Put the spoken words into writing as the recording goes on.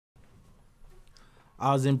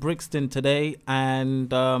I was in Brixton today,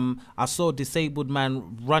 and I saw a disabled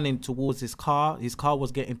man running towards his car. His car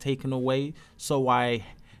was getting taken away, so I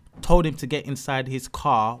told him to get inside his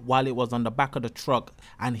car while it was on the back of the truck,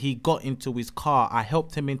 and he got into his car. I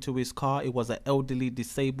helped him into his car. It was an elderly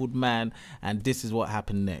disabled man, and this is what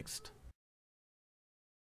happened next.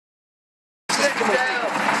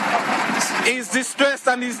 He's distressed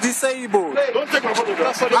and he's disabled. Don't take my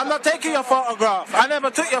photograph. I'm not taking your photograph. I never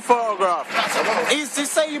took your photograph. He's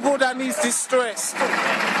disabled and he's distressed.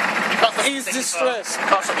 He's distressed.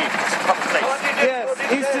 Yes,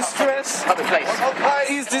 he's distressed.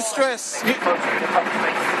 He's distressed.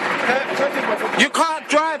 You can't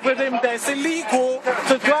drive with him there. It's illegal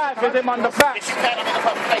to drive with him on the back. If you can't, I'm in a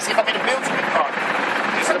public place. If I'm in a building with car,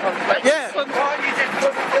 it's in a public place. Yeah.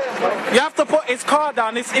 You have to put his car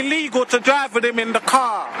down. It's illegal to drive with him in the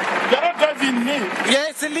car. You're not driving me. Yeah,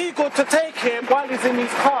 it's illegal to take him while he's in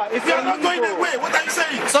his car. It's You're illegal. not going away. What are you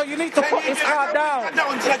saying? So you need to put his car down.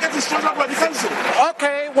 Until I get this straight up by the council.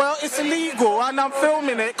 Okay, well, it's illegal, and I'm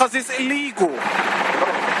filming it because it's illegal.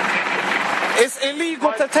 It's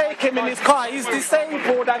illegal to take him in his car. He's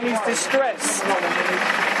disabled and he's distressed.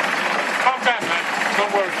 Calm down, man.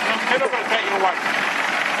 Don't worry. Get over and take your wife.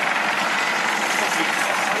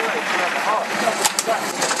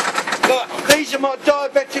 Look, these are my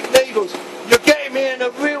diabetic needles. You're getting me in a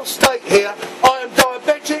real state here. I am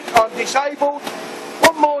diabetic, I'm disabled.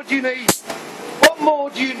 What more do you need? What more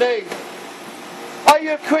do you need? Are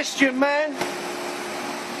you a Christian man?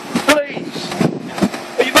 Please.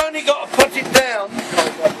 You've only got to put it down.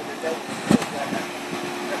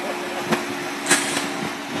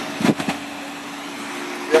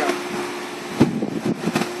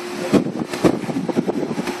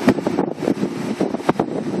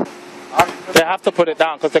 They have to put it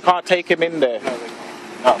down because they can't take him in there.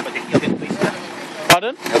 No, but you'll get the police.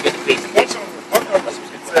 Pardon? You'll get the police.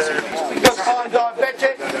 Because I'm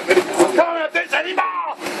diabetic. I can't have this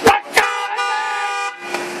anymore. I can't!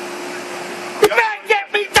 You better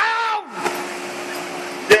get me down!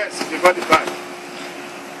 Yes, you got it back.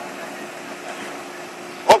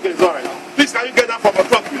 Okay, it's alright. Please, can you get down from your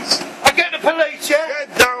truck, please? I get the police, yeah?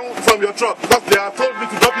 Get down from your truck because they have told me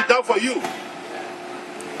to drop it down for you.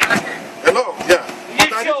 Hello? Yeah.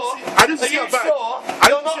 Are you sure? I didn't see your bag. Sure? I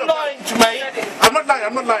You're didn't see not your lying bag. to me. I'm not lying,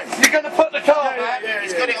 I'm not lying. You're going to put the car back?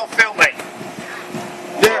 He's got it on film, mate.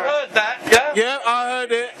 I heard that, yeah? Yeah, I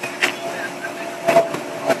heard it.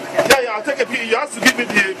 Yeah, I'll take a picture. You have to give me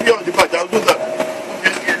the picture on the badge. I'll do that.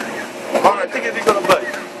 Alright, take a picture on the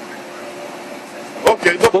badge.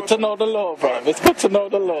 Okay, no Good to know the law, bro. It's good to know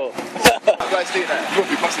the law. You guys do that? You'll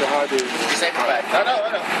be passing how do you say my bag? I know.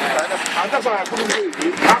 And that's why I couldn't do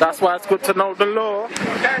it. That's why it's good to know the law.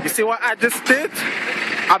 You see what I just did?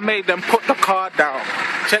 I made them put the car down.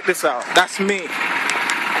 Check this out. That's me.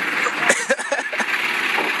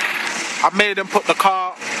 I made them put the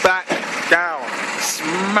car back down.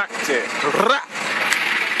 Smacked it. Rah!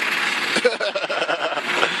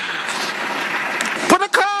 Put the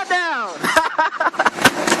car down.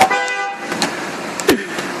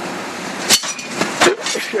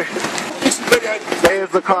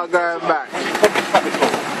 Here's the car going back.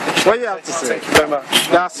 What do you have to say? Thank you very much.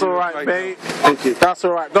 That's alright, mate. Thank you. That's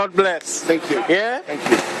alright. God bless. Thank you. Yeah? Thank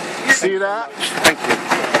you. See that? Thank you.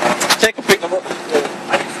 Take a picture.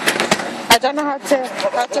 I don't know how to.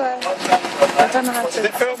 I don't know how Is it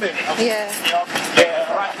to. filming? Yeah.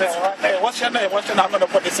 Yeah, right there, right there. What's your name? What's your name? I'm gonna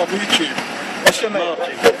put this on YouTube. What's your name?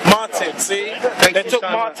 Martin. See? They took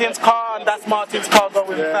Martin's car, and that's Martin's car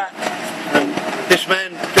going back. This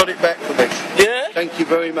man got it back for me. Yeah? Thank you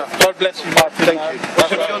very much. God bless you, Martin. Thank you.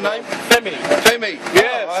 What's your name? Femi. Femi.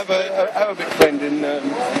 Yes. I have a Arabic friend in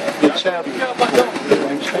Saudi.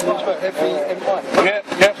 F-E-M-I. Yeah.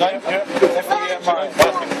 F-E-M-I.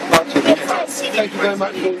 Thank you very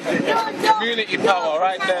much. Community power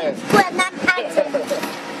right there.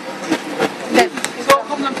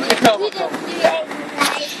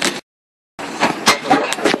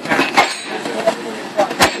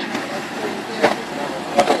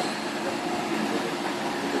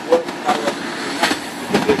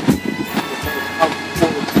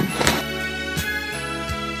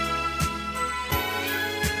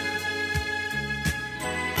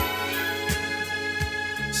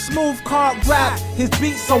 Smooth can't rap, his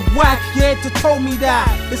beats are whack, yeah, to told me that.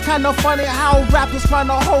 It's kinda funny how rappers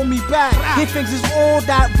tryna hold me back. He thinks it's all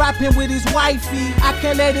that rapping with his wifey. I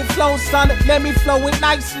can let it flow, son, let me flow it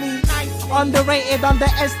nicely. Underrated,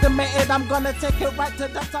 underestimated, I'm gonna take it right to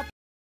the top.